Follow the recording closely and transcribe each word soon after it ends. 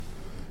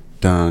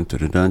Dun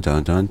dun dun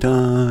dun dun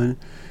dun.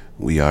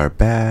 We are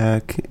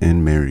back,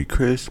 and Merry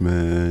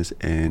Christmas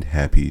and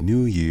Happy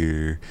New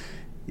Year.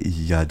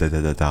 Ya da da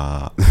da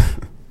da.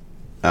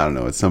 I don't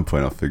know. At some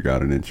point, I'll figure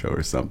out an intro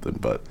or something,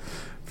 but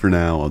for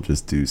now, I'll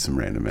just do some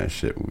random ass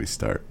shit when we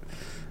start.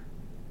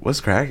 What's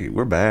cracking?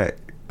 We're back.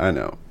 I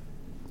know.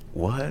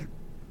 What?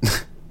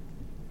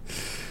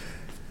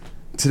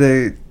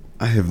 Today,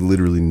 I have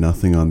literally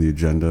nothing on the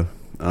agenda.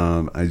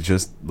 I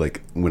just,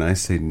 like, when I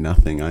say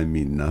nothing, I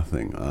mean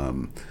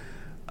nothing.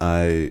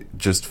 I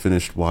just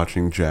finished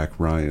watching Jack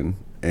Ryan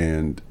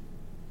and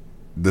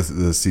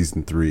the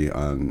season 3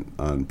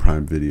 on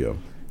Prime Video.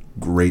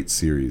 Great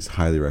series,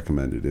 highly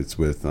recommended. It's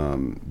with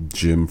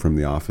Jim from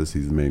The Office.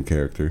 He's the main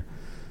character.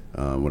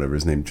 Whatever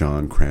his name,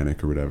 John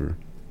Kranick or whatever,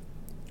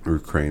 or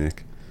Kranick.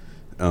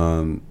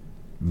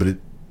 But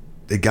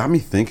it got me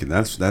thinking.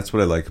 That's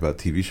what I like about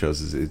TV shows,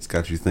 is it's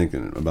got you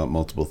thinking about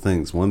multiple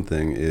things. One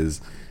thing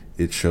is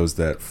it shows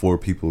that 4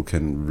 people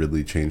can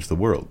really change the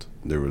world.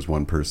 There was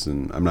one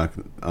person. I'm not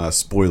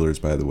spoilers,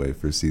 by the way,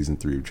 for season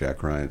 3 of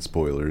Jack Ryan.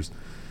 Spoilers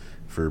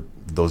for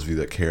those of you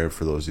that care.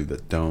 For those of you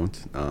that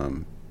don't,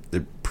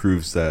 it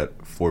proves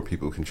that 4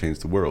 people can change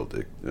the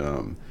world.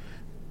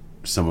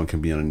 Someone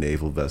can be on a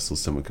naval vessel.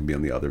 Someone can be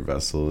on the other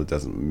vessel. It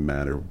doesn't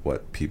matter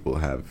what people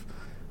have,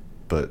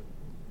 but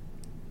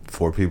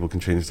 4 people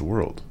can change the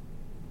world.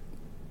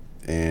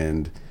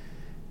 And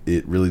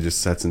it really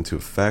just sets into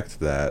effect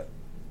that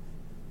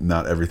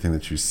not everything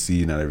that you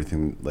see, not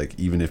everything, like,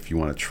 even if you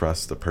want to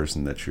trust the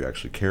person that you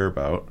actually care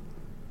about,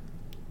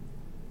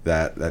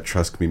 that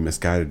trust can be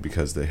misguided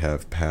because they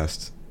have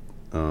past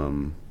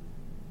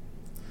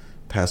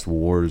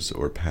wars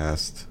or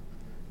past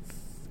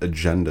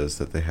agendas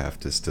that they have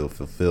to still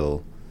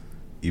fulfill,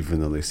 even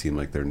though they seem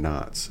like they're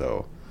not.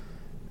 So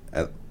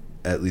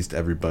at least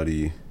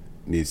everybody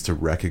needs to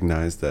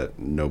recognize that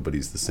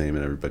nobody's the same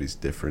and everybody's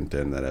different,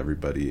 and that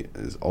everybody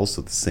is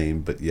also the same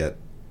but yet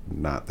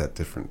not that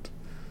different.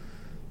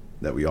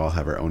 That we all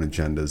have our own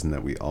agendas, and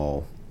that we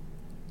all,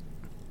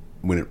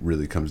 when it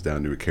really comes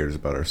down to it, cares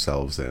about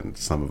ourselves, and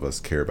some of us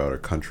care about our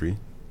country.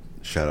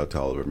 Shout out to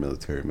all of our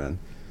military men.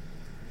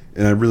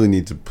 And I really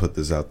need to put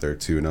this out there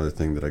too. Another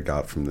thing that I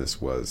got from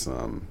this was,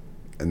 and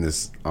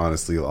this,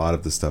 honestly, a lot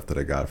of the stuff that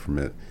I got from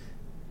it,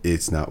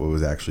 it's not what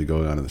was actually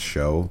going on in the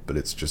show, but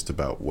it's just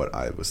about what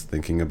I was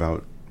thinking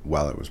about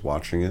while I was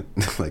watching it.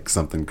 Like,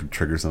 something could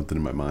trigger something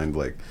in my mind.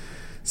 Like,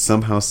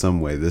 somehow,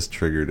 some way, this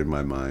triggered in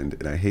my mind.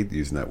 And I hate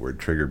using that word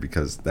trigger,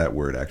 because that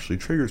word actually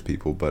triggers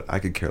people, but I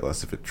could care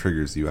less if it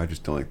triggers you. I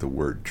just don't like the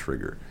word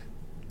trigger.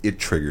 It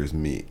triggers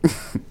me.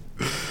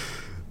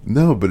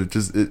 No, but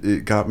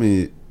it got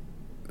me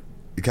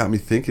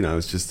thinking. I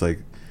was just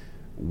like,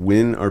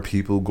 when are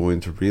people going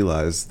to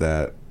realize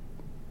that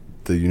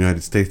the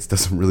United States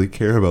doesn't really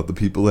care about the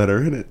people that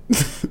are in it?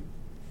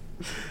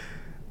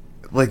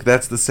 Like,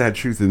 that's the sad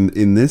truth.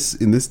 In this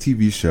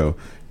TV show,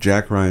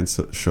 Jack Ryan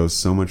shows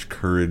so much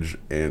courage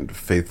and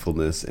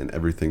faithfulness and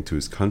everything to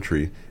his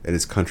country, and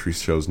his country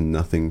shows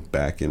nothing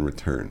back in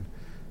return.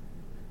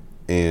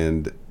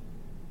 And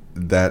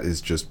that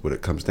is just what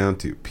it comes down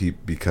to,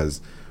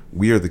 because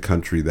we are the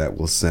country that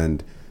will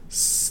send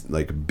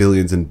like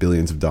billions and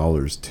billions of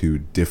dollars to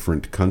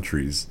different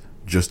countries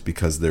just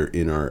because they're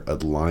in our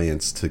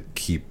alliance to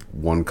keep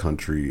one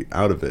country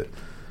out of it,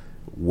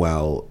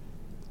 while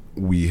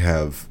we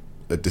have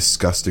a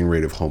disgusting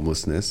rate of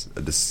homelessness,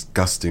 a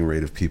disgusting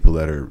rate of people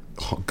that are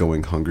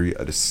going hungry,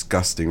 a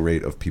disgusting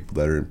rate of people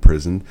that are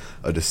imprisoned,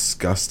 a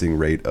disgusting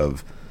rate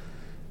of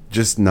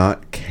just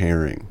not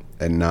caring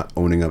and not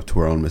owning up to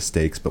our own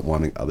mistakes, but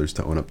wanting others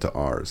to own up to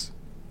ours.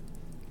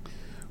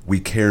 We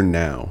care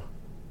now,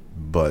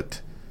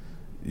 but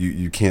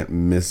you can't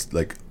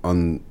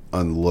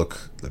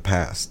unlook the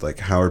past. Like,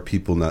 how are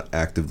people not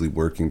actively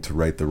working to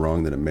right the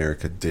wrong that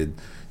America did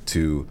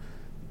to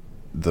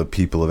the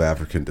people of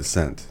African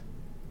descent?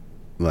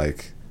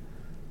 Like,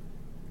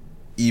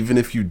 even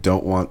if you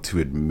don't want to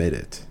admit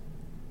it,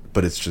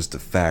 but it's just a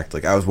fact.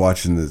 Like, I was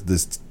watching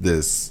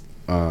this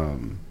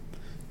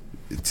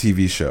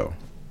TV show,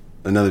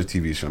 another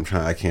TV show.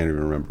 I can't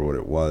even remember what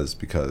it was,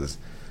 because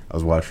I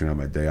was watching it on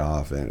my day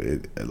off,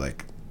 and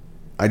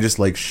I just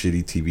like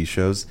shitty TV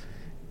shows.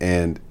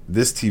 And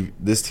this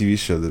TV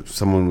show, that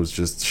someone was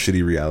just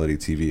shitty reality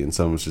TV, and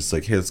someone was just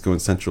like, hey, let's go in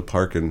Central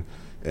Park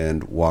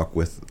and walk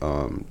with,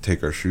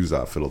 take our shoes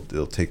off.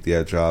 It'll take the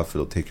edge off.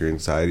 It'll take your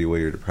anxiety away,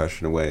 your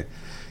depression away.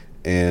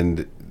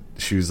 And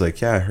she was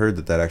like, yeah, I heard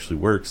that actually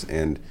works.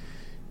 And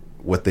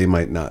what they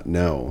might not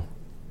know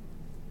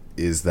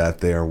is that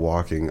they are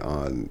walking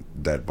on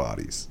dead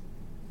bodies.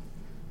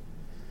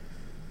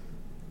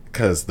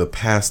 Because the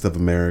past of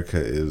America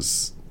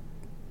is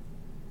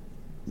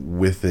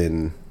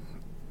within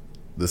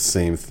the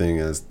same thing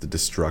as the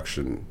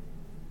destruction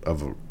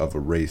of a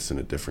race in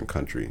a different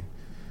country.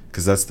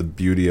 Because that's the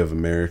beauty of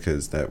America,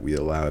 is that we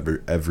allow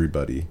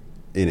everybody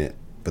in it,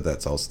 but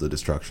that's also the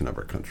destruction of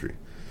our country.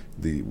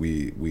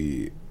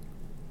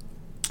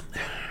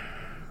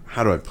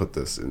 How do I put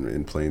this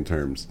in plain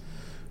terms?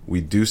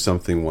 We do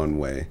something one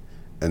way,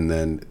 and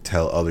then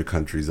tell other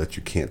countries that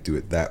you can't do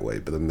it that way.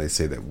 But then they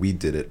say that we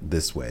did it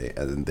this way,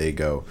 and then they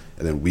go,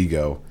 and then we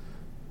go,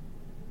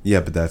 yeah,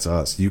 but that's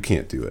us. You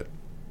can't do it.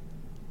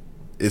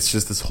 It's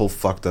just this whole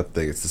fucked up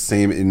thing. It's the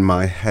same in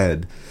my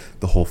head,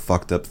 the whole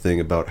fucked up thing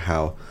about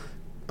how,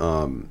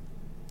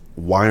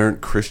 why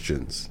aren't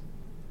Christians?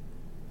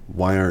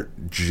 Why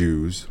aren't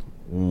Jews?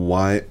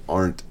 Why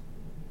aren't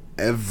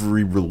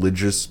every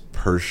religious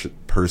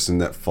person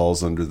that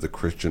falls under the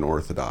Christian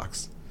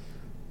Orthodox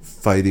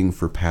fighting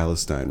for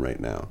Palestine right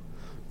now?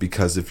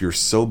 Because if your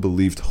so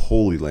believed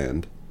Holy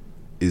Land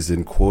is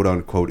in quote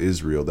unquote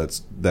Israel,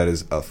 that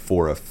is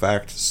for a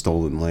fact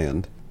stolen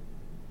land.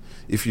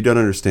 If you don't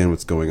understand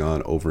what's going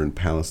on over in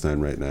Palestine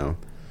right now,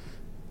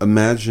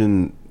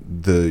 imagine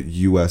the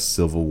U.S.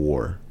 Civil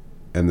War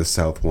and the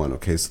South won.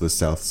 Okay, so the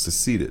South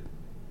seceded.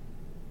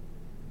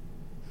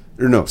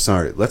 Or no,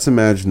 sorry. Let's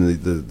imagine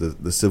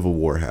the Civil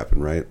War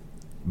happened, right?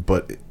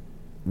 But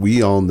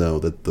we all know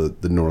that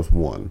the North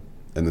won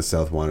and the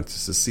South wanted to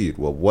secede.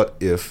 Well, what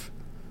if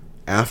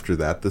after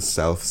that the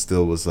South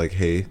still was like,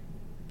 hey,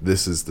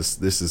 this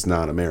is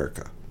not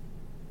America.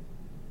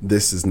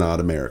 This is not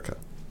America.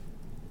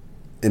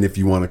 And if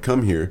you want to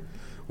come here,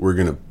 we're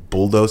going to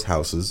bulldoze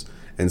houses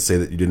and say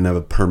that you didn't have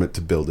a permit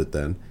to build it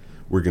then.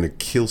 We're going to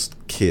kill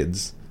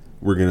kids.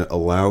 We're going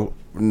to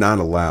not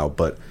allow,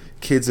 but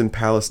kids in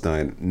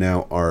Palestine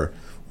now are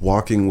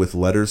walking with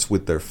letters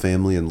with their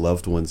family and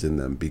loved ones in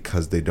them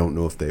because they don't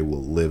know if they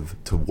will live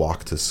to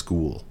walk to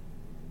school.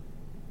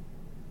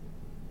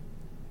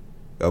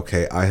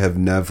 Okay, I have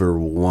never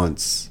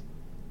once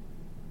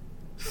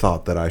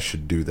thought that I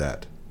should do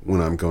that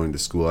when I'm going to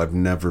school. I've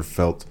never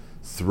felt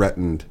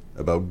threatened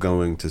about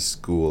going to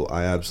school.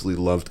 I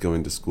absolutely loved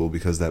going to school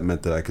because that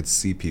meant that I could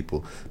see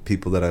people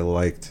that I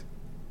liked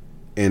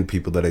and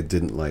people that I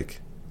didn't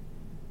like.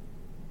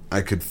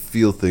 I could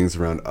feel things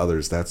around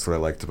others. That's what I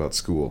liked about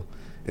school.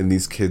 And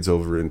these kids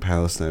over in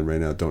Palestine right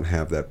now don't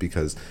have that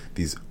because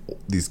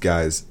these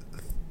guys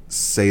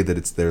say that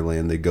it's their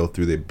land. They go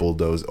through, they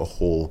bulldoze a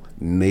whole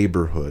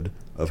neighborhood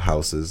of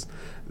houses.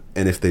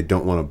 And if they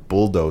don't want to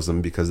bulldoze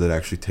them because it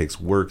actually takes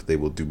work, they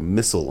will do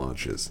missile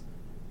launches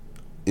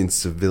in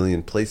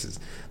civilian places.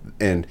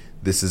 And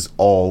this is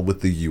all with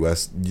the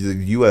U.S. The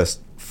U.S.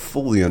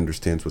 fully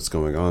understands what's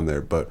going on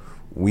there, but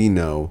we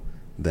know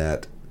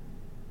that,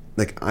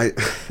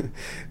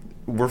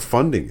 we're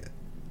funding it.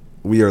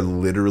 We are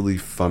literally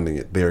funding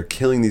it. They are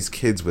killing these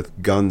kids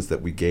with guns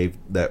that we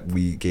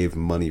gave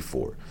money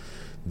for.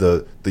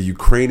 The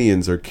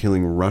Ukrainians are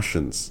killing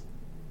Russians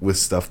with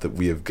stuff that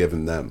we have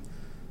given them.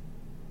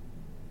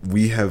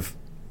 We have,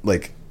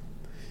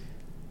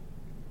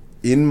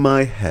 in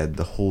my head,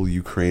 the whole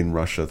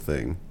Ukraine-Russia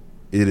thing,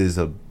 it is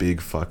a big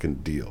fucking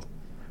deal.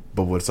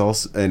 But what's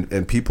also,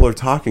 and people are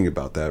talking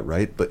about that,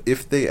 right? But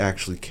if they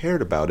actually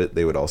cared about it,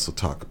 they would also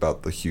talk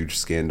about the huge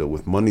scandal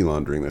with money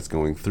laundering that's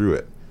going through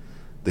it.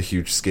 The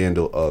huge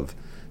scandal of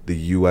the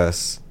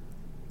U.S.,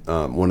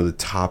 one of the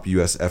top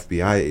U.S.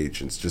 FBI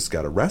agents just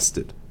got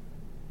arrested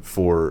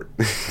for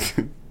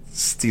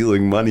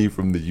stealing money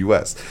from the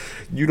U.S.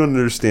 You don't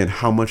understand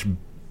how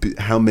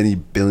many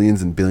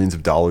billions and billions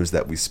of dollars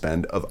that we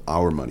spend of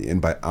our money.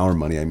 And by our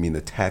money, I mean the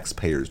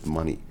taxpayers'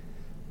 money.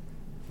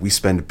 We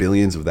spend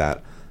billions of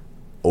that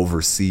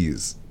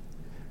overseas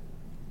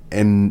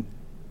and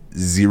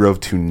zero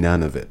to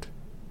none of it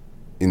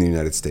in the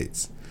United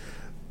States.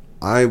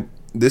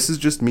 This is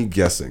just me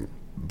guessing,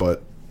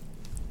 but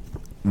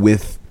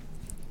with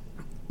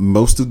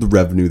most of the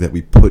revenue that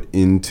we put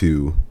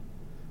into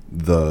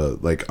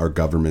our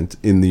government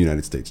in the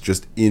United States,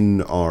 just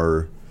in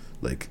our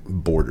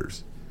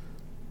borders,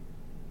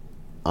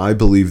 I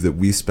believe that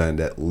we spend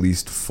at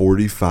least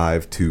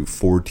 45 to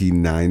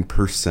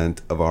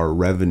 49% of our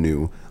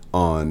revenue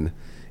on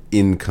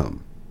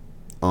income,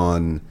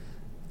 on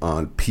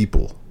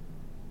people,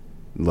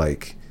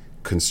 like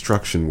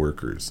construction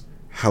workers,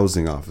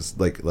 housing office,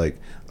 like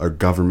our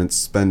government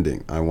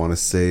spending. I want to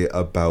say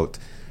about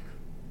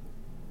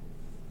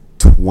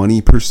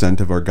 20%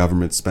 of our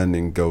government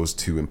spending goes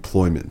to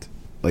employment,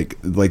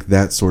 like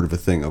that sort of a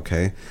thing.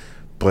 Okay,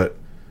 but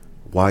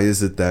why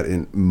is it that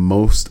in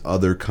most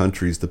other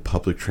countries the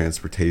public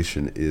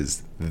transportation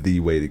is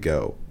the way to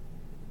go?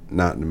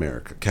 Not in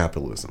America.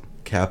 Capitalism.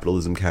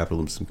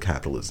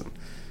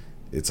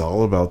 It's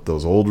all about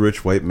those old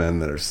rich white men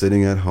that are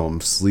sitting at home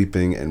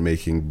sleeping and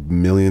making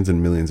millions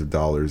and millions of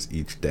dollars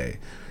each day.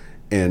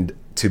 And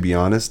to be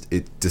honest,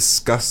 it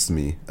disgusts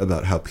me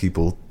about how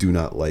people do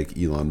not like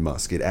Elon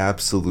Musk. It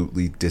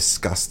absolutely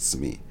disgusts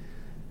me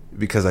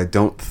because I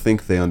don't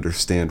think they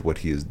understand what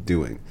he is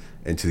doing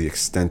and to the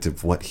extent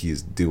of what he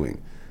is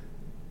doing.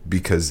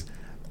 Because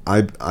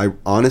I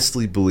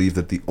honestly believe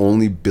that the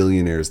only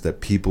billionaires that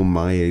people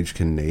my age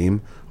can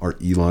name are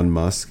Elon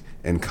Musk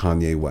and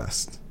Kanye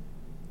West.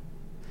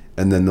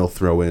 And then they'll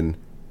throw in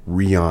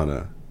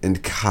Rihanna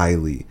and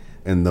Kylie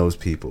and those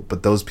people.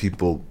 But those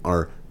people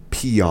are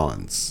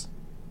peons.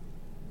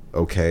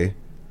 Okay?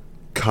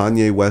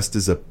 Kanye West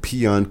is a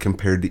peon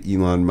compared to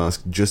Elon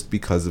Musk just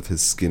because of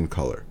his skin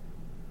color.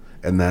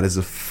 And that is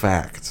a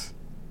fact.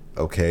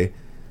 Okay?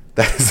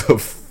 That is a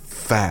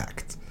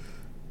fact.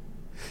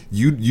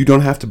 You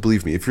don't have to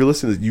believe me. If you're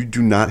listening to this, you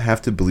do not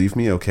have to believe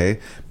me, okay?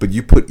 But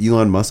you put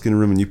Elon Musk in a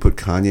room and you put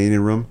Kanye in a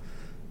room,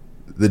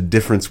 the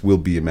difference will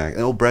be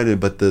immaculate. Oh, Brendan,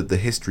 but the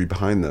history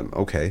behind them,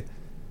 okay.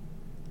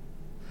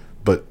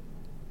 But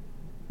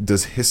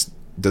does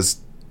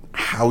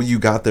how you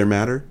got there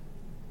matter?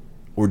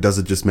 Or does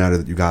it just matter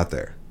that you got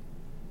there?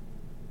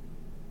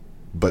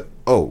 But,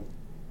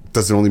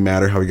 does it only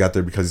matter how he got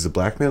there because he's a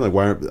black man? Like,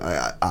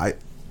 why?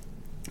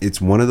 It's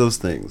one of those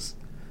things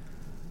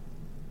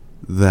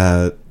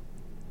that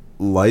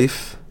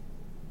life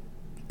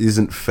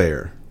isn't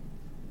fair.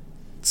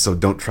 So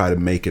don't try to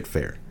make it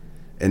fair.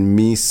 And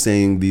me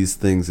saying these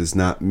things is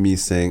not me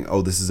saying,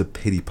 this is a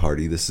pity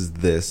party. This is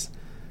this.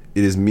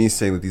 It is me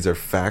saying that these are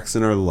facts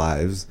in our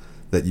lives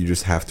that you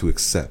just have to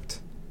accept.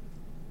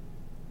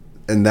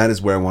 And that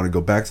is where I want to go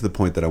back to the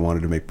point that I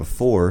wanted to make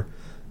before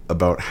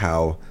about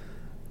how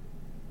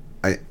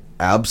I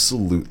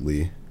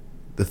absolutely,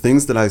 the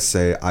things that I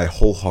say, I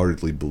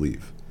wholeheartedly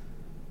believe.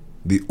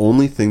 The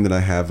only thing that I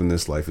have in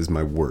this life is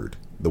my word.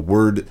 The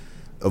word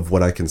of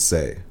what I can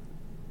say.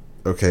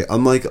 Okay?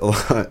 Unlike a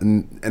lot,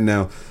 and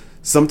now,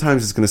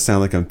 sometimes it's going to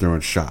sound like I'm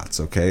throwing shots,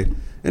 okay?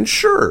 And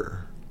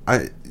sure,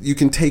 you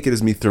can take it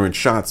as me throwing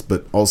shots,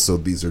 but also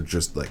these are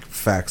just like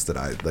facts that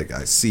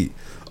I see.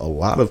 A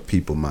lot of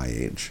people my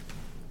age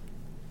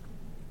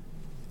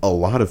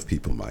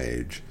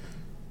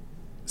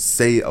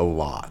say a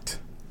lot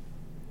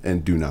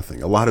and do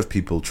nothing. A lot of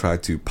people try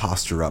to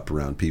posture up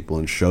around people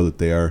and show that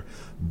they are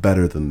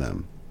better than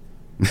them.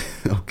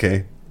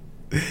 Okay?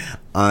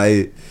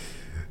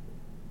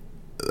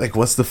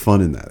 What's the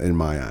fun in that, in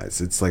my eyes?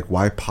 It's like,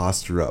 why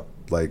posture up?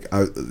 Like,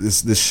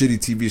 this shitty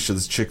TV show,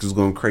 this chick is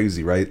going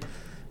crazy, right?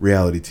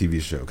 Reality TV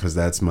show, because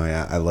that's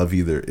I love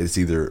it's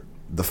either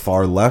the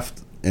far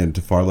left, and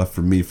to far left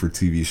for me for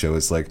TV show,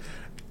 it's like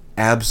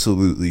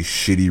absolutely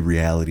shitty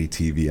reality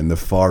TV, and the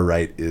far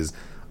right is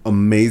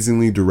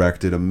amazingly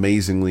directed,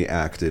 amazingly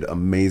acted,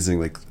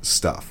 amazing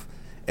stuff.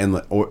 And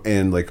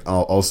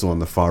also on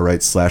the far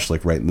right /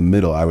 right in the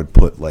middle, I would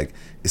put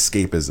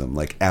escapism,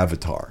 like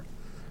Avatar.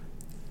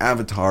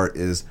 Avatar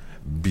is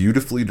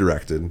beautifully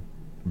directed,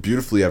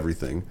 beautifully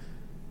everything,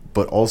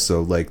 but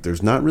also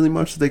there's not really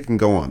much that they can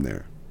go on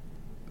there.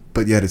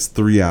 But yet it's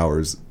 3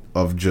 hours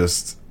of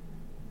just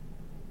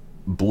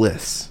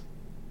bliss.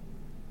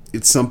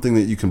 It's something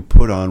that you can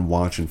put on,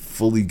 watch, and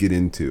fully get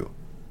into.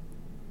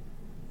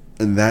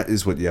 And that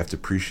is what you have to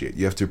appreciate.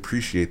 You have to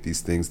appreciate these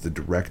things, the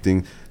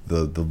directing,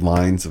 the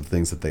lines of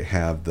things that they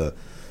have,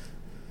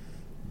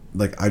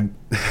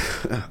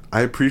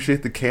 I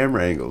appreciate the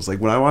camera angles. Like,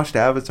 when I watched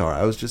Avatar,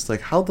 I was just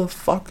like, how the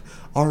fuck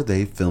are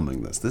they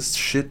filming this? This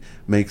shit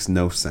makes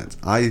no sense.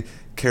 I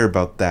care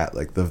about that.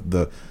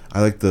 I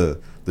like the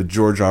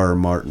George R.R.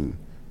 Martin,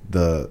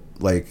 the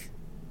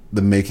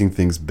making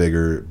things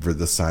bigger, for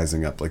the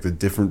sizing up, the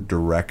different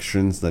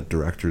directions that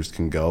directors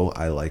can go.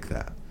 I like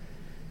that.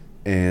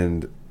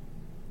 And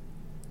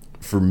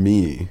for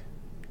me,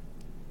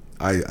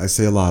 I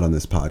say a lot on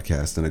this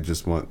podcast, and I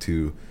just want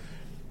to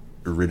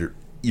reiterate.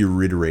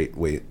 I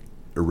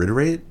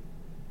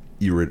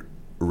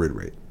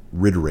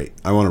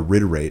want to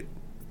reiterate,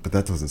 but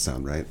that doesn't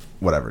sound right.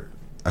 Whatever.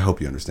 I hope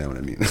you understand what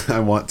I mean.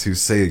 I want to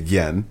say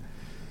again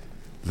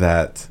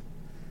that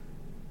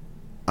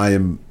I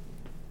am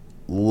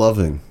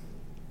loving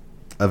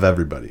of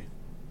everybody.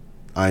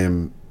 I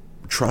am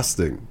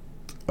trusting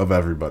of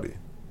everybody.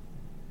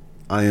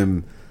 I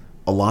am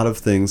a lot of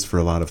things for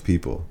a lot of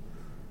people,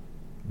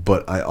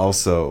 but I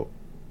also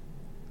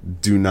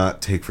do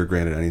not take for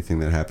granted anything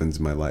that happens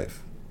in my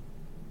life.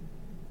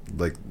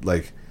 I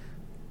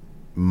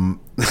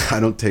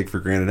don't take for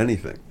granted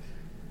anything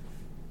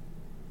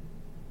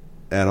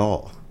at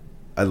all.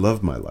 I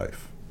love my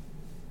life.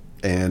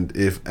 And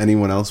if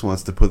anyone else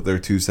wants to put their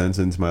 2 cents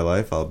into my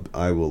life,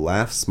 I will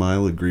laugh,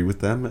 smile, agree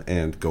with them,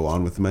 and go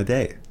on with my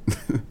day.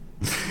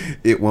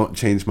 It won't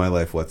change my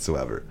life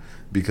whatsoever,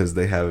 because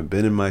they haven't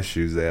been in my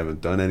shoes. They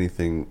haven't done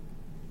anything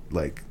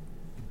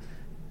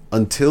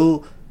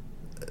until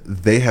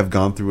they have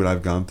gone through what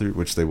I've gone through,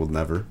 which they will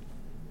never.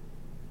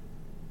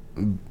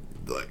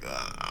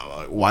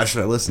 Why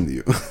should I listen to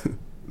you?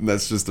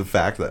 That's just a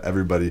fact that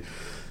everybody,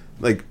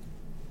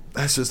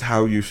 that's just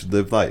how you should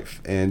live life.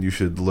 And you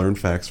should learn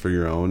facts for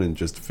your own and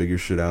just figure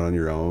shit out on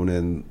your own,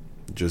 and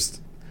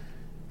just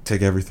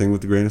take everything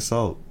with a grain of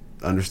salt.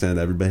 Understand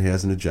everybody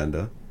has an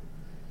agenda,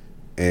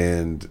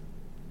 and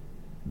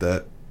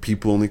that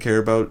people only care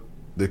about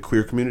the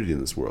queer community in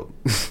this world.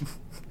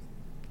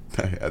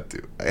 I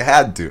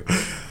had to.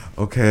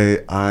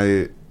 Okay,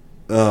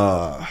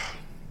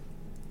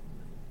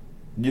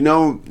 you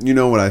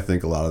know what I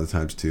think a lot of the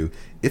times too?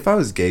 If I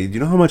was gay, do you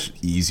know how much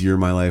easier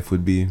my life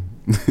would be?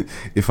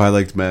 If I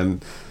liked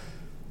men,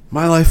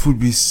 my life would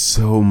be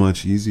so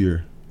much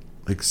easier.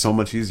 So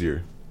much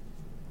easier.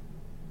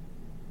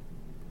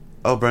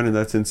 Oh, Brendan,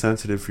 that's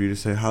insensitive for you to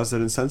say. How's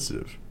that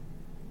insensitive?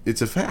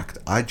 It's a fact.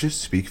 I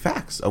just speak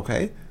facts,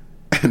 okay?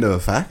 And a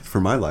fact for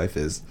my life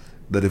is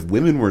that if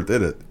women weren't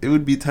in it, it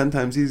would be 10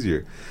 times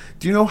easier.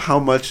 Do you know how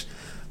much,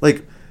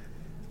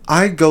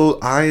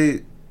 because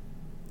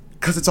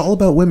it's all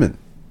about women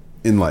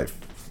in life.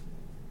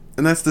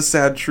 And that's the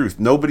sad truth.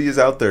 Nobody is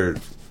out there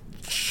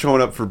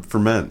showing up for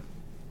men.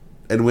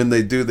 And when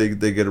they do,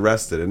 they get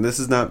arrested. And this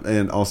is not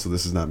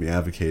me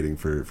advocating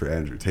for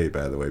Andrew Tate,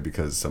 by the way,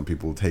 because some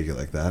people will take it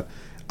like that.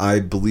 I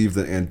believe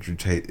that Andrew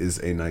Tate is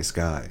a nice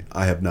guy.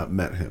 I have not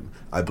met him.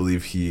 I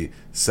believe he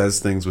says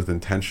things with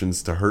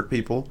intentions to hurt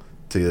people,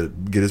 to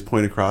get his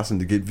point across, and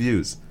to get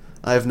views.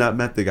 I have not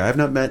met the guy. I have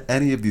not met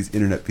any of these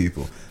internet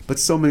people. But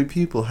so many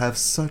people have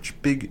such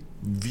big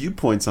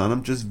viewpoints on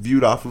him, just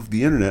viewed off of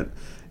the internet,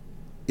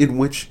 in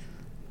which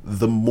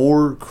the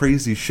more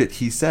crazy shit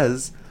he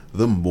says,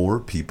 the more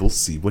people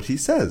see what he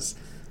says.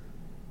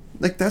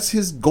 Like, that's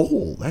his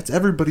goal. That's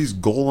everybody's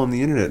goal on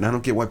the internet. And I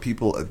don't get why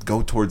people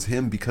go towards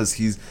him, because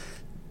he's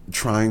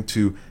trying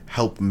to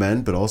help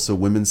men, but also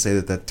women say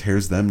that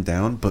tears them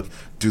down. But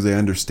do they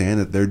understand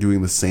that they're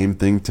doing the same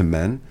thing to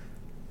men?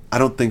 I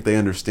don't think they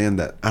understand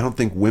that. I don't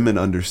think women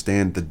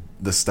understand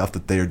the stuff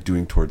that they are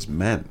doing towards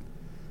men.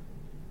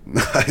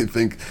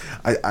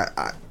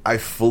 I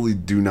fully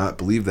do not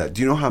believe that.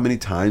 Do you know how many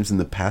times in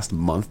the past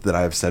month that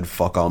I have said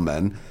fuck all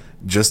men,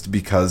 just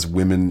because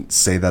women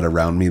say that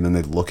around me, and then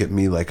they look at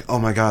me like, oh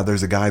my god,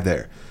 there's a guy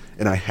there,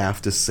 and I have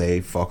to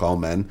say fuck all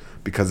men,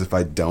 because if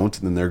I don't,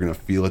 then they're gonna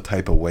feel a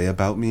type of way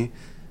about me.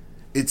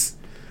 It's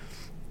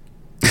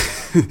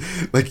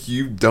like,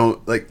 you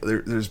don't, like,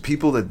 there's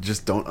people that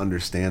just don't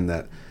understand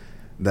that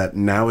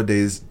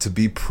nowadays, to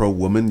be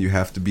pro-woman, you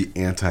have to be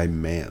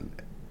anti-man.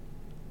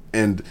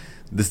 And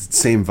the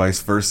same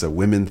vice versa.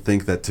 Women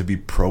think that to be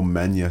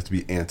pro-men, you have to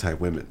be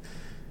anti-women.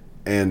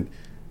 And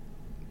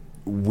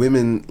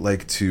women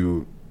like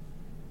to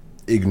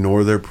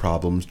ignore their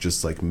problems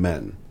just like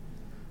men.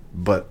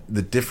 But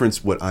the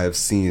difference, what I have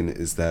seen,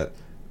 is that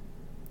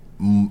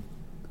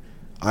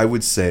I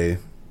would say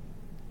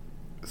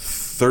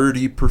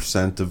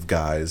 30% of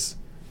guys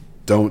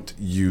don't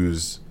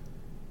use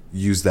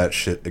that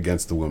shit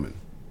against the woman.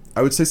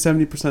 I would say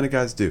 70% of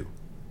guys do.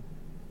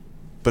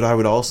 But I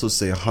would also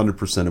say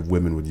 100% of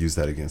women would use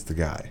that against the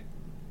guy.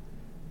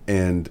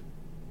 And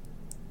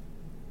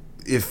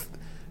if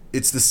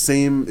it's the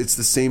same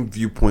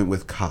viewpoint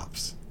with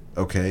cops,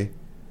 okay?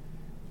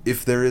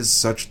 If there is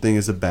such thing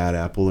as a bad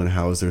apple, then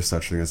how is there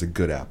such thing as a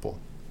good apple?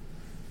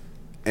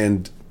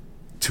 And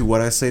to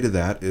what I say to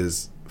that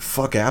is,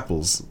 fuck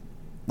apples.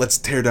 Let's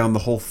tear down the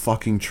whole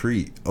fucking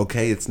tree,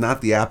 okay? It's not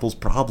the apple's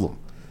problem.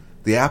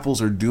 The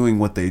apples are doing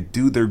what they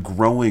do. They're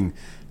growing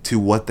to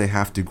what they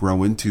have to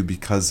grow into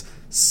because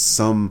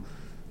some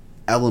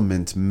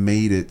element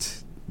made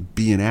it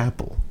be an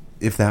apple,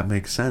 if that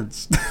makes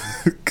sense.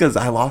 Because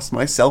I lost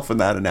myself in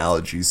that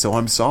analogy, so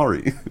I'm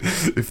sorry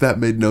if that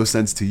made no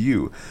sense to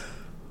you.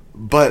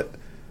 But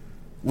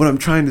what I'm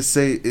trying to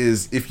say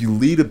is, if you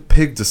lead a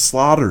pig to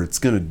slaughter, it's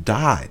gonna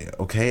die,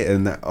 okay?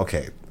 And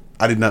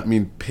I did not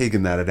mean pig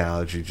in that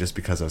analogy just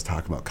because I was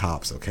talking about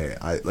cops, okay?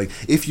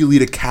 If you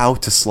lead a cow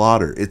to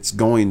slaughter, it's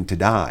going to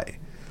die.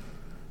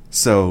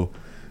 So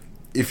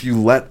if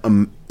you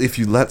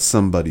let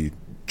somebody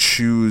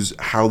choose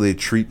how they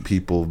treat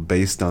people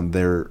based on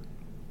their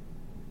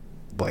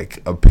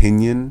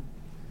opinion,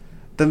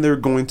 then they're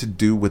going to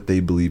do what they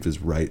believe is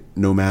right,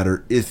 no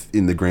matter if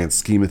in the grand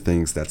scheme of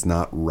things that's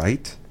not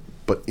right,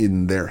 but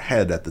in their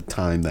head at the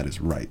time that is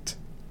right.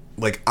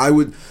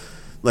 The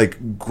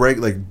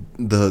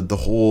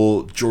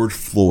whole George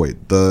Floyd,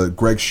 the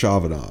Greg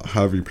Chavanagh,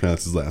 however you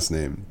pronounce his last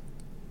name.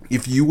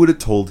 If you would have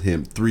told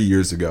him 3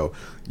 years ago,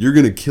 you're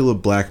going to kill a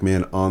black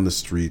man on the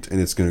street and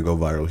it's going to go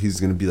viral, he's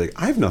going to be like,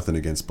 I have nothing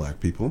against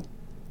black people.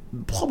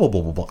 Blah, blah,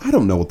 blah, blah, blah. I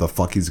don't know what the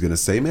fuck he's going to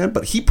say, man.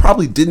 But he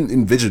probably didn't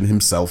envision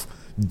himself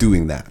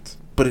doing that.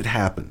 But it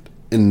happened.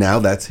 And now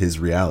that's his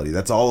reality.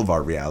 That's all of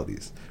our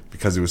realities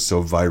because it was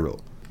so viral.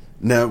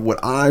 Now,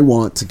 what I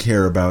want to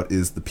care about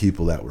is the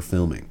people that were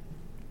filming.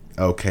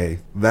 Okay,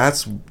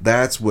 that's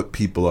what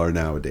people are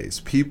nowadays.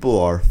 People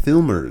are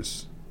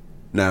filmers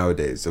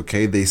nowadays,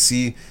 okay?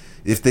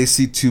 If they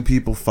see two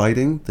people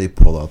fighting, they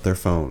pull out their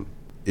phone.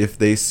 If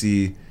they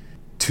see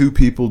two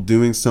people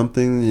doing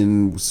something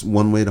in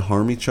one way to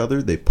harm each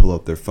other, they pull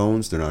out their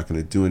phones. They're not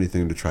going to do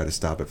anything to try to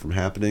stop it from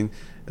happening.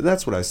 And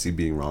that's what I see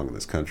being wrong in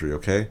this country,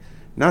 okay?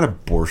 Not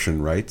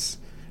abortion rights,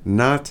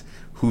 not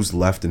who's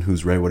left and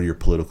who's right, what are your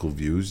political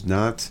views,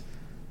 not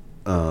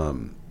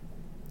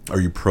are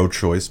you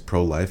pro-choice,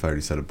 pro-life? I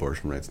already said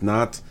abortion rights.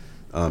 Not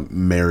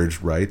marriage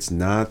rights,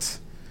 not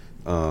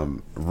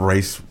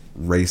race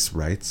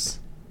rights.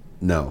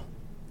 No,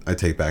 I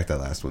take back that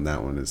last one.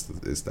 That one is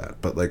that.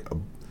 But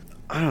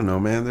I don't know,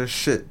 man. There's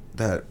shit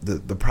that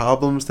the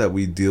problems that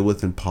we deal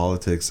with in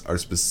politics are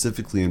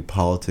specifically in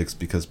politics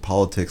because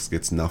politics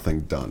gets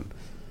nothing done.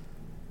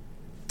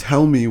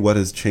 Tell me what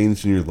has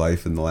changed in your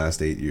life in the last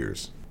 8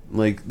 years.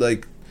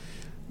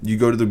 You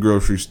go to the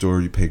grocery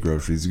store, you pay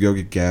groceries. You go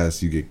get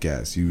gas, you get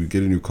gas. You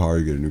get a new car,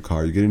 you get a new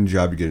car. You get a new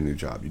job, you get a new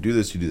job. You do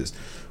this, you do this.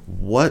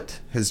 What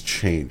has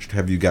changed?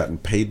 Have you gotten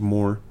paid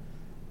more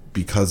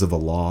because of a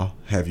law?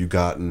 Have you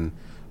gotten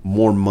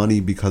more money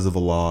because of a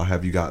law?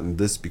 Have you gotten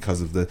this because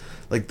of the...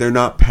 they're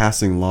not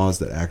passing laws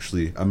that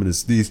actually... I'm going to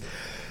sneeze.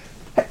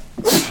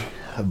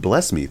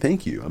 Bless me,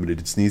 thank you. I'm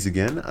gonna sneeze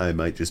again. I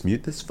might just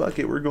mute this. Fuck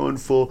it, we're going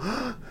full.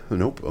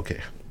 Nope.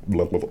 Okay.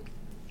 Blah, blah, blah.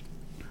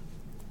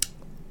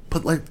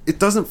 But like, it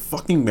doesn't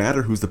fucking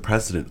matter who's the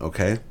president,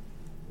 okay?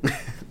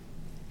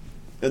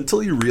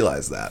 Until you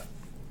realize that,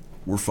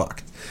 we're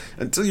fucked.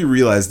 Until you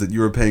realize that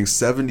you are paying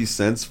 70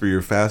 cents for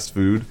your fast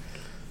food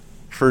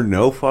for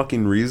no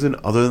fucking reason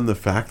other than the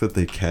fact that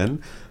they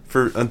can.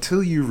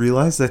 Until you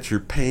realize that you're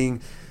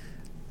paying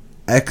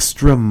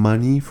extra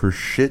money for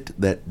shit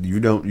that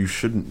you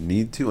shouldn't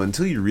need to.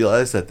 Until you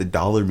realize that the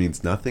dollar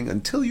means nothing.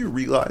 Until you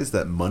realize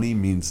that money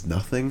means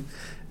nothing.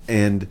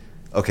 And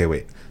okay,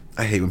 wait.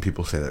 I hate when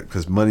people say that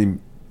because money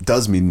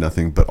does mean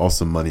nothing, but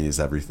also money is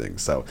everything.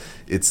 So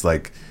it's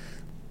like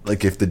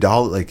if the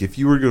dollar, like if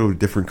you were to go to a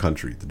different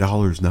country, the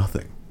dollar is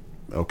nothing.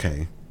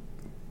 Okay,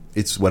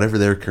 it's whatever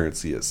their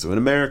currency is. So in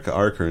America,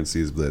 our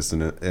currency is this,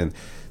 and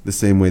the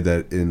same way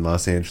that in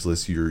Los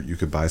Angeles, you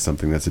could buy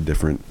something that's a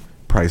different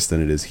price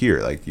than it is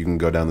here. Like you can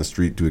go down the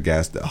street to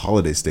a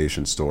Holiday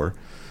Station store.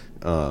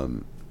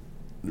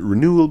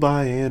 Renewal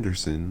by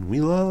Anderson. We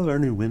love our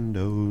new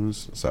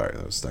windows. Sorry,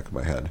 that was stuck in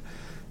my head.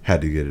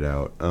 Had to get it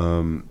out.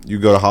 You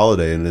go to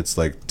Holiday and it's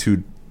like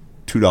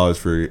 $2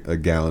 for a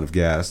gallon of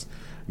gas.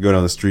 You go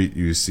down the street,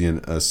 you see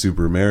a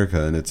Super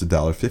America and it's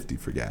 $1.50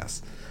 for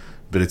gas.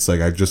 But it's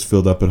like, I just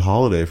filled up at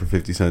Holiday for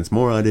 50 cents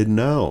more. I didn't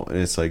know. And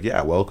it's like,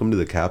 yeah, welcome to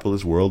the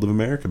capitalist world of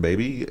America,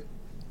 baby.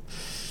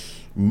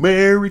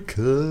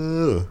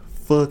 America.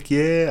 Fuck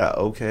yeah.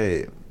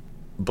 Okay.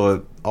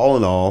 But all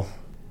in all,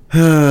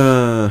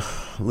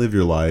 live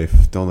your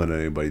life. Don't let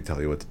anybody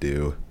tell you what to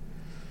do.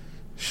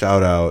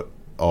 Shout out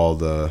all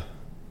the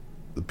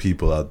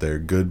people out there,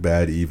 good,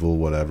 bad, evil,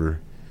 whatever.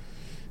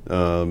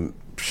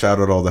 Shout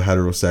out all the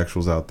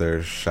heterosexuals out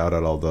there. Shout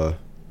out all the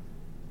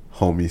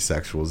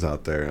homosexuals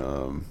out there.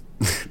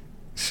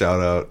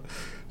 Shout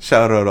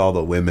out all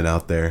the women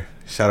out there.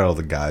 Shout out all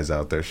the guys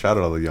out there. Shout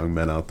out all the young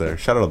men out there.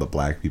 Shout out all the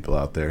black people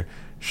out there.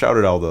 Shout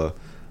out all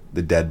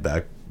the dead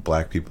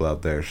black people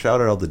out there.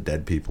 Shout out all the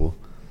dead people.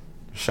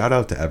 Shout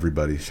out to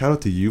everybody. Shout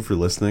out to you for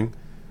listening.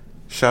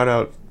 Shout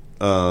out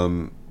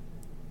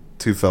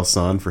to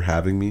Felson for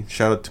having me.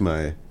 Shout out to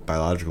my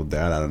biological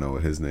dad, I don't know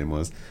what his name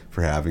was,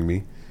 for having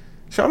me.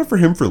 Shout out for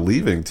him for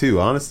leaving too.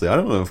 Honestly, I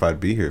don't know if I'd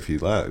be here if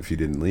he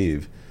didn't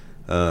leave.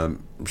 Shout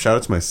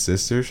out to my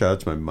sister. Shout out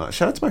to my mom.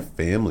 Shout out to my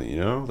family.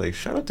 You know, like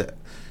shout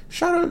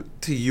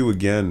out to you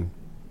again.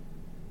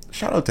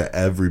 Shout out to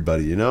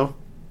everybody. You know,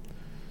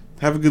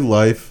 have a good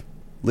life.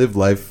 Live,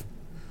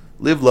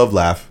 love,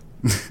 laugh.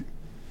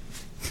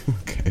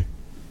 Okay.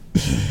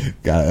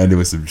 Gotta end it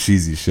with some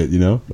cheesy shit. You know.